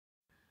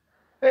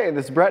Hey,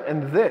 this is Brett,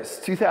 and this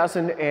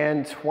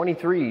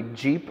 2023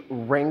 Jeep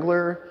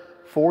Wrangler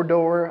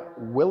 4-door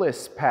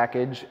Willys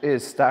package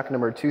is stock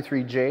number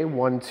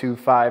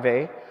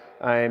 23J125A.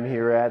 I am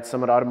here at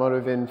Summit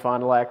Automotive in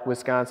Fond du Lac,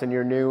 Wisconsin,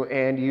 your new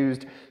and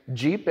used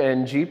Jeep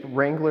and Jeep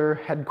Wrangler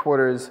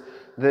headquarters.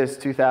 This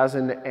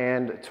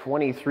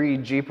 2023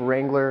 Jeep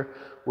Wrangler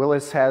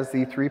Willys has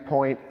the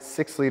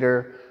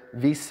 3.6-liter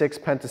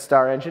V6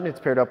 Pentastar engine. It's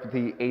paired up with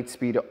the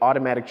 8-speed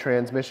automatic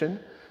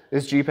transmission.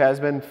 This Jeep has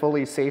been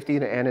fully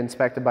safetied and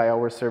inspected by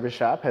our service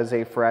shop, has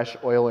a fresh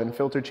oil and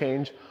filter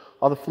change.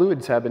 All the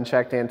fluids have been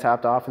checked and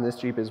topped off, and this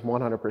Jeep is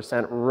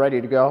 100%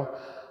 ready to go.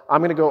 I'm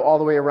going to go all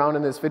the way around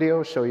in this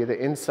video, show you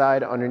the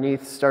inside,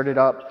 underneath, start it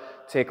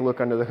up, take a look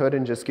under the hood,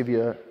 and just give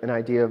you an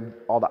idea of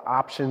all the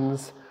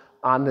options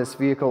on this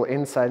vehicle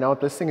inside and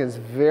out. This thing is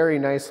very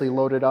nicely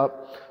loaded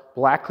up.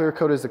 Black clear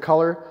coat is the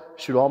color.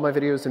 Shoot all my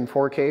videos in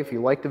 4K. If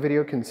you like the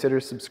video, consider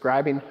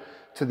subscribing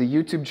to the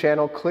YouTube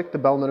channel. Click the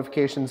bell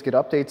notifications, get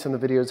updates on the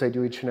videos I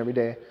do each and every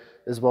day,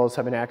 as well as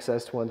having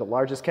access to one of the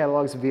largest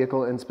catalogs of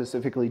vehicle and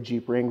specifically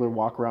Jeep Wrangler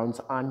walkarounds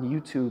on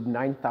YouTube.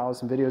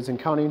 9,000 videos and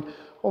counting,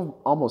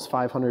 almost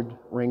 500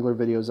 Wrangler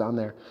videos on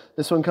there.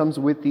 This one comes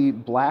with the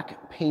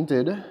black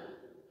painted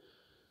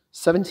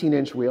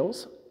 17-inch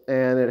wheels,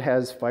 and it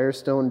has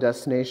Firestone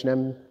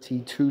Destination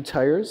MT2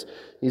 tires.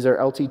 These are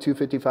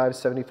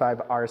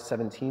LT255/75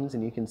 R17s,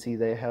 and you can see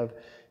they have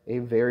a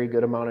very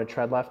good amount of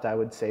tread left. I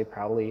would say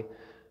probably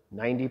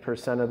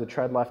 90% of the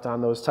tread left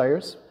on those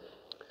tires.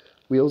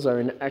 Wheels are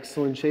in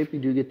excellent shape. You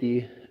do get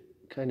the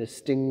kind of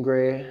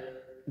stingray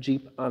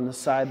Jeep on the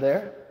side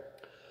there.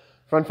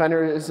 Front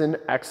fender is in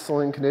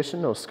excellent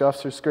condition, no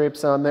scuffs or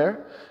scrapes on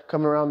there.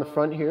 Coming around the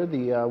front here,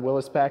 the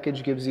Willys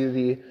package gives you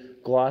the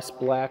gloss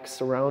black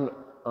surround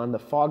on the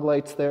fog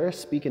lights there.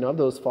 Speaking of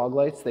those fog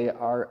lights, they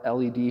are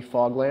LED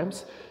fog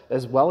lamps,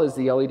 as well as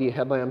the LED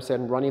headlamps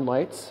and running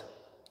lights.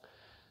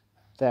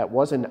 That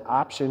was an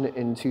option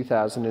in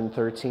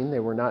 2013. They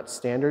were not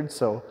standard,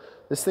 so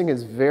this thing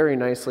is very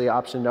nicely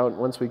optioned out.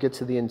 Once we get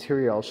to the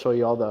interior, I'll show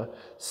you all the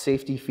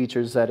safety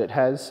features that it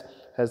has. It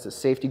has the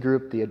safety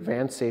group, the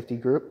advanced safety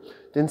group.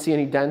 Didn't see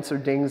any dents or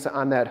dings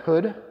on that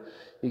hood.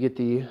 You get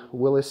the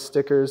Willys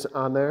stickers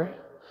on there.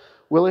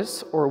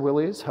 Willys or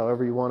Willys,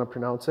 however you want to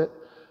pronounce it.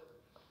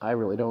 I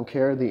really don't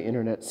care. The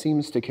internet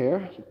seems to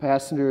care.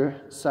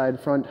 Passenger side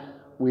front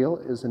wheel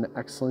is in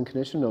excellent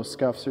condition, no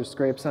scuffs or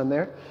scrapes on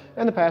there.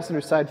 And the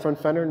passenger side front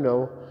fender,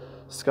 no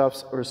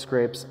scuffs or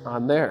scrapes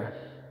on there.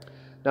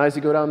 Now as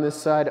you go down this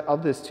side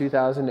of this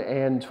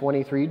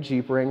 2023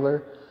 Jeep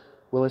Wrangler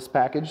Willys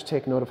package,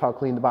 take note of how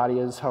clean the body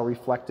is, how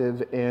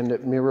reflective and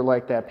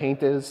mirror-like that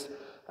paint is.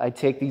 I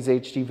take these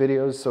HD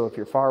videos, so if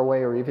you're far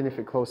away or even if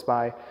you're close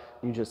by,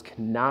 you just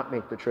cannot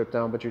make the trip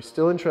down, but you're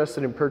still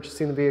interested in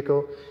purchasing the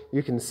vehicle,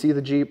 you can see the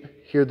Jeep,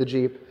 hear the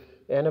Jeep,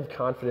 and have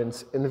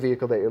confidence in the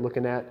vehicle that you're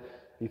looking at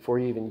before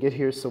you even get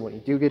here. So when you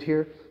do get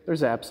here,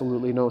 there's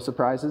absolutely no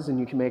surprises, and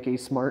you can make a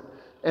smart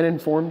and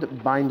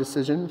informed buying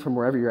decision from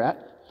wherever you're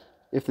at.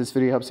 If this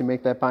video helps you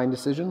make that buying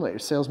decision, let your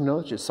salesman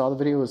know that you saw the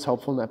video, was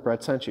helpful, and that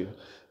Brett sent you.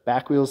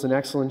 Back wheel's in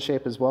excellent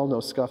shape as well,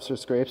 no scuffs or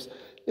scrapes.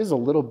 There's a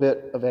little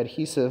bit of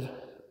adhesive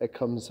that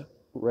comes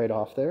right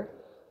off there.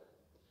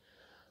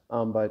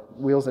 But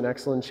wheels in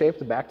excellent shape.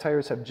 The back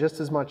tires have just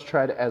as much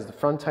tread as the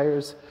front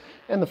tires,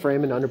 and the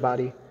frame and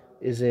underbody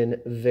is in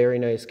very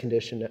nice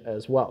condition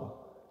as well.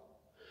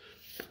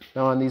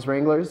 Now on these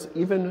Wranglers,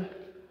 even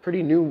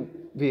pretty new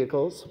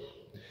vehicles,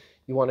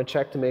 you want to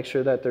check to make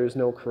sure that there's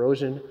no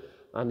corrosion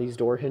on these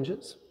door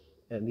hinges,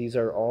 and these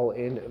are all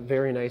in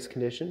very nice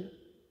condition.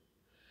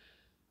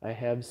 I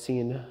have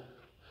seen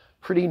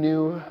pretty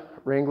new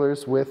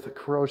Wranglers with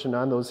corrosion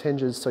on those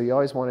hinges, so you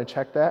always want to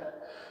check that.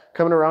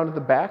 Coming around to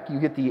the back, you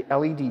get the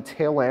LED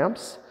tail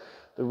lamps.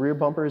 The rear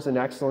bumper is in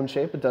excellent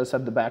shape. It does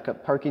have the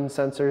backup parking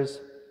sensors,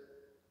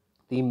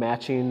 the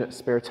matching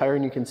spare tire,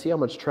 and you can see how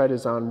much tread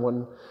is on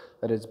one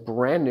that is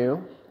brand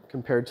new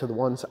compared to the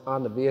ones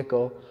on the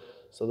vehicle.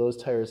 So those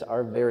tires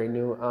are very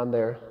new on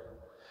there.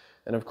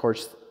 And of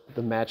course,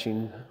 the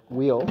matching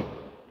wheel.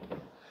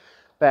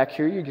 Back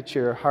here, you get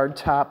your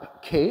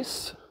hardtop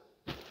case.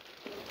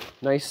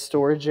 Nice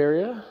storage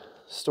area,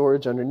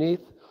 storage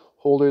underneath,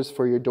 holders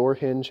for your door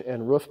hinge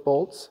and roof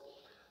bolts.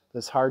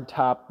 This hard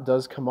top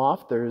does come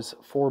off. There's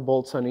 4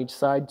 bolts on each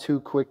side,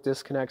 2 quick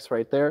disconnects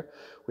right there.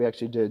 We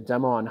actually did a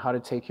demo on how to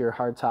take your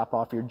hard top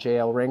off your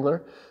JL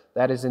Wrangler.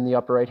 That is in the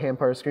upper right hand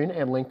part of the screen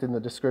and linked in the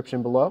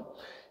description below.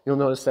 You'll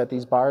notice that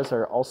these bars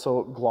are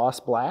also gloss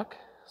black,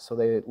 so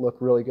they look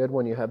really good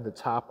when you have the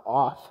top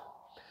off.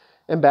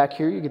 And back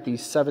here you get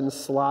these 7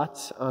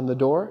 slots on the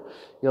door.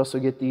 You also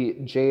get the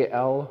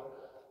JL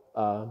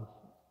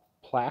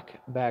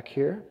plaque back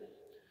here.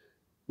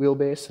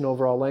 Wheelbase and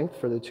overall length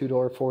for the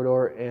 2-door,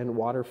 4-door, and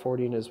water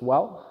fording as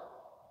well.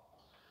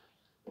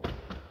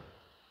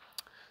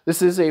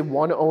 This is a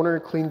one-owner,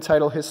 clean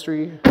title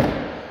history,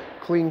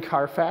 clean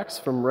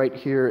CARFAX from right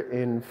here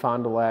in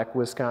Fond du Lac,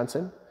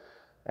 Wisconsin.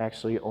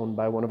 Actually owned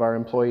by one of our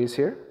employees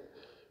here.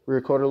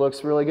 Rear quarter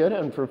looks really good,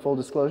 and for full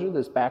disclosure,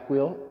 this back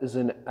wheel is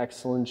in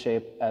excellent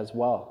shape as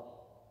well.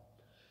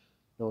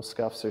 No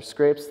scuffs or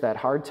scrapes. That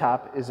hard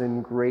top is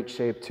in great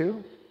shape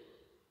too.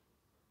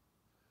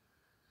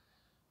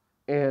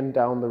 And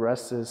down the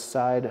rest of the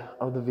side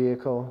of the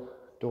vehicle,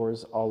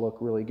 doors all look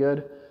really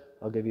good.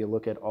 I'll give you a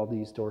look at all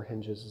these door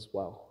hinges as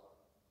well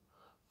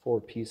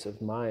for peace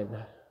of mind.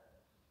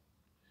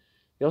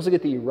 You also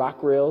get the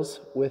rock rails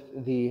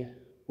with the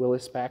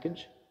Willys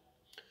package.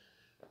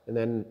 And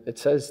then it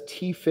says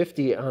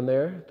T50 on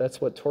there.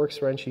 That's what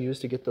Torx wrench you use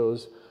to get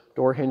those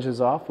door hinges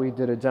off. We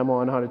did a demo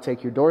on how to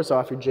take your doors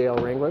off your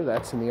JL Wrangler.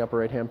 That's in the upper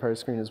right hand part of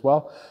the screen as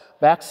well.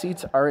 Back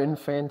seats are in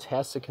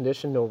fantastic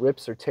condition. No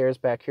rips or tears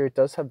back here. It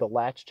does have the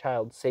Latch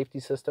child safety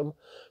system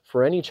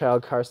for any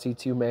child car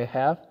seats you may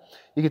have.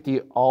 You get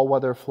the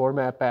all-weather floor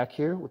mat back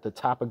here with the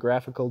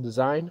topographical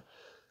design,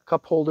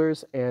 cup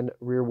holders and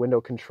rear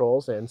window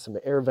controls and some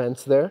air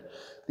vents there.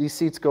 These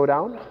seats go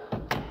down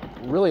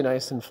really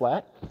nice and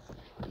flat.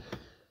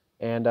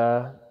 And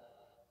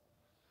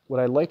what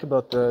I like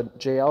about the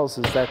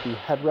JLs is that the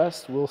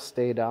headrest will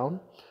stay down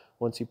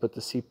once you put the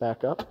seat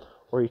back up,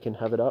 or you can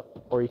have it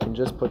up, or you can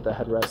just put the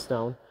headrest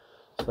down.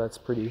 So that's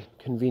pretty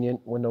convenient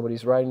when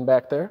nobody's riding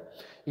back there.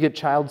 You get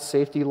child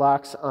safety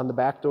locks on the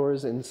back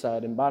doors,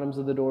 inside and bottoms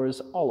of the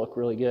doors. All look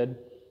really good.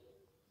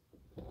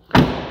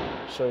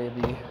 Show you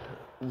the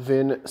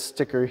VIN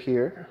sticker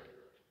here.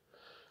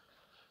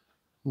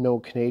 No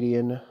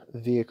Canadian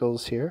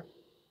vehicles here.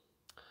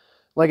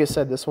 Like I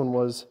said, this one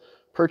was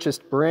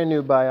purchased brand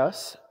new by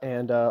us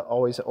and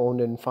always owned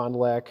in Fond du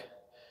Lac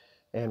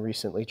and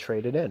recently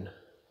traded in.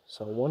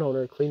 So one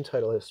owner, clean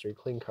title history,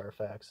 clean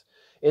Carfax.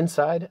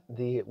 Inside,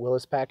 the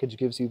Willys package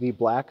gives you the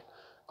black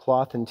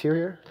cloth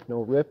interior,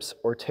 no rips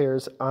or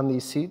tears on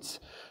these seats.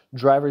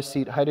 Driver's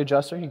seat height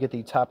adjuster, you get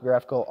the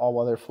topographical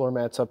all-weather floor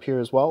mats up here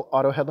as well.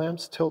 Auto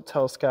headlamps, tilt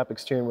telescopic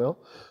steering wheel,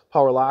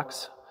 power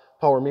locks,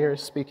 power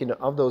mirrors. Speaking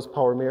of those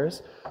power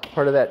mirrors,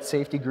 part of that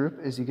safety group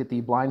is you get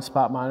the blind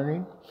spot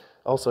monitoring.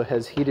 Also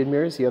has heated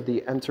mirrors. You have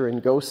the enter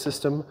and go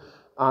system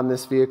on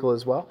this vehicle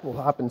as well.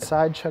 We'll hop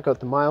inside, check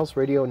out the miles,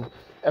 radio, and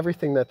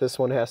everything that this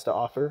one has to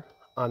offer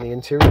on the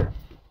interior.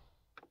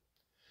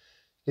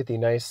 Get the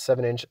nice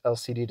 7-inch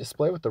LCD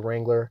display with the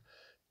Wrangler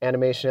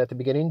animation at the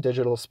beginning,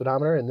 digital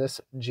speedometer, and this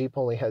Jeep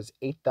only has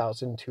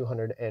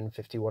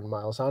 8,251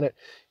 miles on it.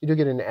 You do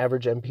get an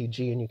average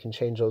MPG, and you can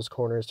change those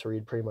corners to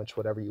read pretty much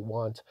whatever you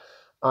want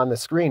on the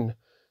screen.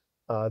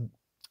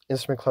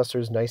 Instrument cluster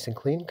is nice and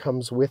clean.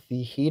 Comes with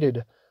the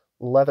heated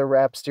leather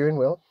wrap steering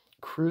wheel,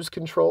 cruise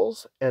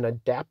controls and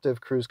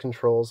adaptive cruise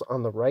controls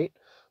on the right,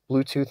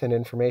 Bluetooth and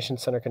information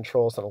center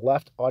controls on the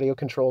left, audio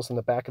controls in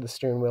the back of the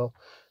steering wheel,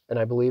 and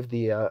I believe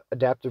the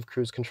adaptive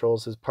cruise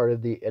controls is part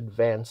of the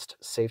advanced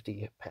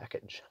safety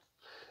package.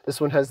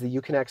 This one has the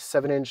Uconnect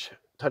 7-inch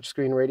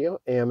touchscreen radio,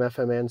 AM,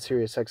 FM, and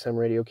Sirius XM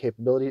radio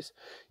capabilities.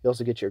 You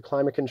also get your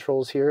climate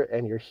controls here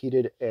and your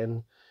heated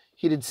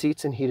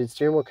seats and heated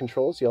steering wheel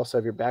controls. You also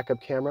have your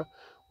backup camera,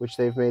 which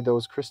they've made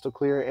those crystal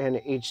clear and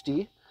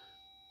HD,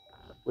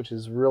 which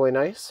is really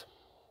nice.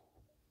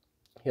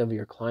 You have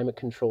your climate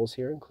controls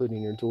here,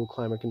 including your dual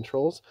climate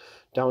controls.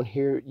 Down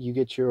here, you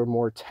get your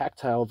more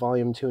tactile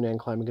volume tune and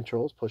climate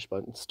controls, push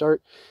button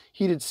start,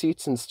 heated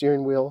seats and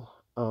steering wheel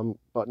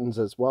buttons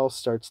as well,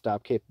 start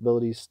stop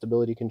capabilities,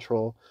 stability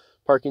control,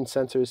 parking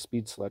sensors,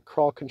 speed select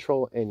crawl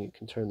control, and you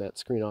can turn that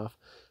screen off.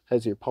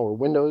 Has your power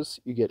windows.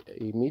 You get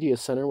a media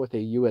center with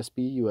a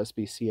USB,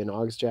 USB-C, and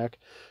aux jack,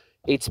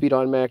 8-speed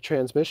automatic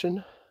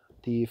transmission,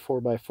 the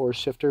 4x4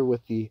 shifter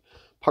with the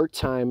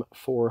part-time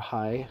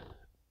 4-high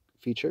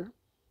feature.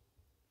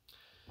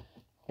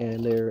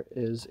 And there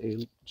is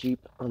a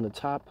Jeep on the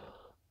top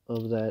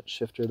of that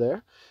shifter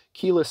there.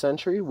 Keyless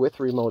entry with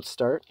remote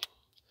start.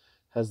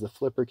 Has the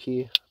flipper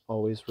key.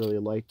 Always really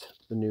liked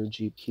the new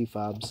Jeep key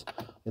fobs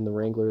in the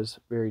Wranglers.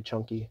 Very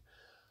chunky.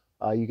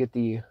 You get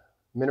the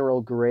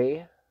mineral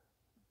gray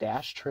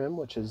dash trim,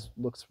 which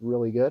looks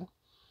really good.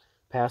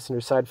 Passenger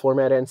side floor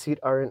mat and seat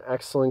are in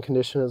excellent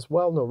condition as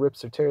well. No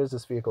rips or tears.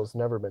 This vehicle's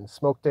never been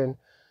smoked in.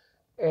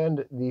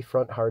 And the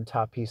front hard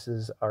top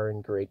pieces are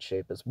in great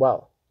shape as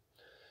well.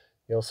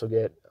 You also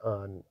get,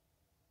 I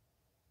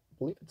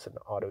believe it's an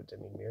auto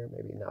dimming mirror,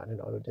 maybe not an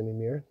auto dimming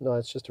mirror. No,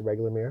 it's just a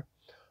regular mirror.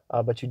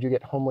 But you do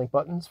get Homelink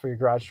buttons for your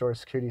garage door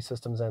security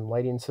systems and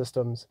lighting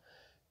systems,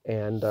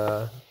 and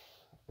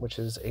which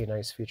is a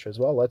nice feature as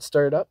well. Let's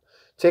start it up,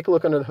 take a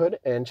look under the hood,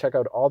 and check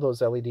out all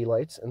those LED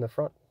lights in the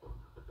front.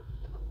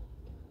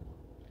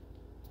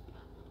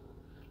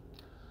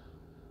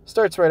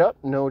 Starts right up,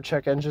 no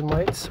check engine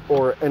lights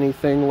or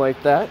anything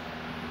like that.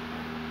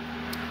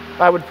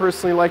 I would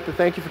personally like to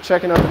thank you for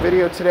checking out the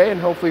video today, and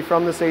hopefully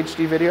from this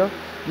HD video,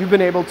 you've been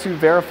able to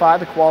verify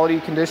the quality,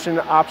 condition,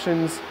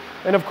 options,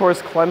 and of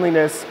course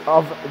cleanliness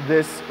of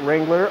this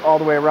Wrangler all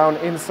the way around,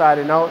 inside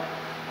and out.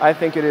 I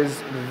think it is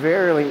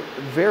very,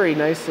 very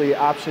nicely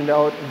optioned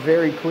out,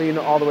 very clean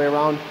all the way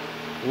around.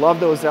 Love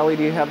those LED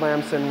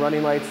headlamps and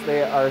running lights.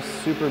 They are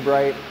super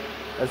bright,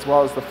 as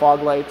well as the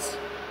fog lights.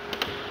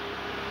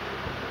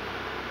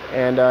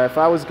 And if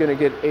I was going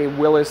to get a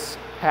Willys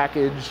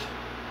package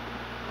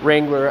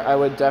Wrangler, I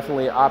would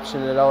definitely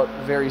option it out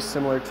very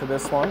similar to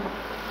this one.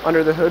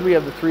 Under the hood, we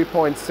have the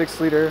 3.6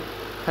 liter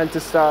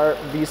Pentastar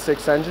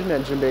V6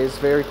 engine bay is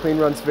very clean,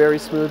 runs very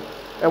smooth.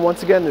 And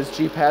once again, this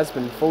Jeep has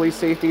been fully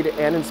safetied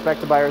and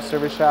inspected by our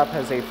service shop,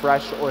 has a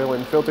fresh oil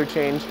and filter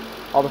change.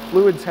 All the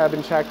fluids have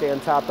been checked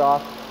and topped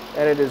off,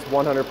 and it is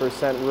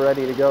 100%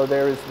 ready to go.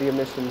 There is the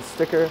emissions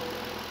sticker.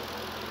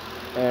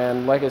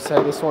 And like I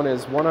said, this one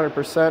is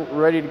 100%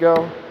 ready to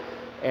go,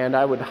 and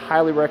I would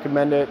highly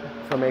recommend it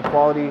from a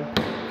quality,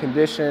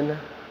 condition,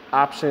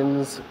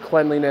 options,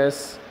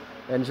 cleanliness,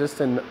 and just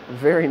a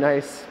very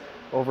nice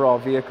overall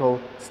vehicle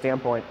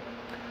standpoint.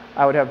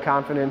 I would have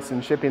confidence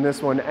in shipping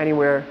this one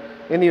anywhere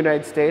in the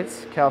United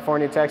States,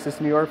 California, Texas,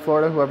 New York,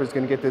 Florida. Whoever's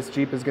going to get this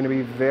Jeep is going to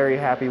be very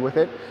happy with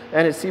it.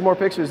 And to see more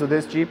pictures of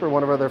this Jeep or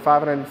one of our other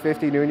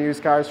 550 new and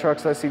used cars,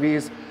 trucks,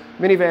 SUVs,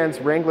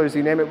 minivans, Wranglers,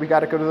 you name it, we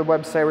got to go to the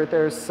website right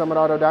there,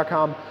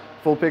 summitauto.com.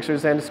 Full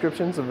pictures and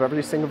descriptions of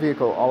every single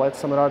vehicle, all at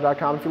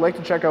summitauto.com. If you'd like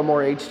to check out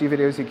more HD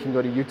videos, you can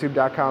go to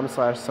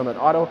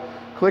youtube.com/summitauto.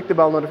 Click the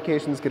bell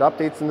notifications, get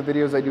updates on the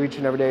videos I do each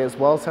and every day, as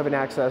well as having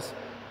access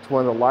to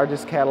one of the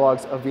largest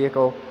catalogs of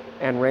vehicle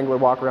and Wrangler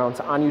walkarounds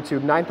on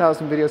YouTube.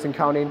 9,000 videos and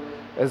counting,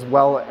 as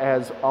well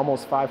as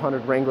almost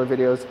 500 Wrangler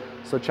videos.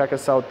 So check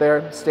us out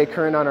there. Stay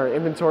current on our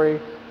inventory,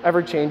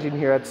 ever changing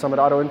here at Summit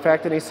Auto. In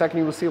fact, in a second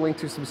you will see a link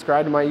to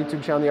subscribe to my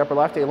YouTube channel in the upper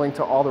left, a link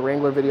to all the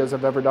Wrangler videos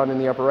I've ever done in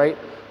the upper right,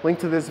 link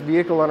to this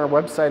vehicle on our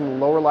website in the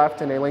lower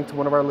left, and a link to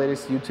one of our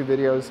latest YouTube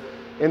videos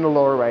in the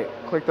lower right.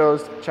 Click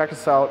those, check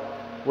us out.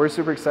 We're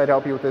super excited to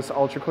help you with this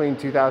ultra clean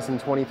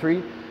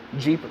 2023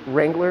 Jeep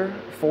Wrangler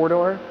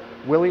 4-door,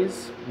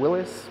 Willys,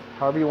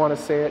 however you want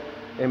to say it,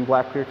 in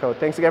black clear coat.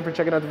 Thanks again for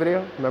checking out the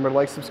video. Remember to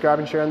like, subscribe,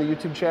 and share on the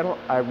YouTube channel.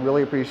 I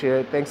really appreciate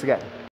it. Thanks again.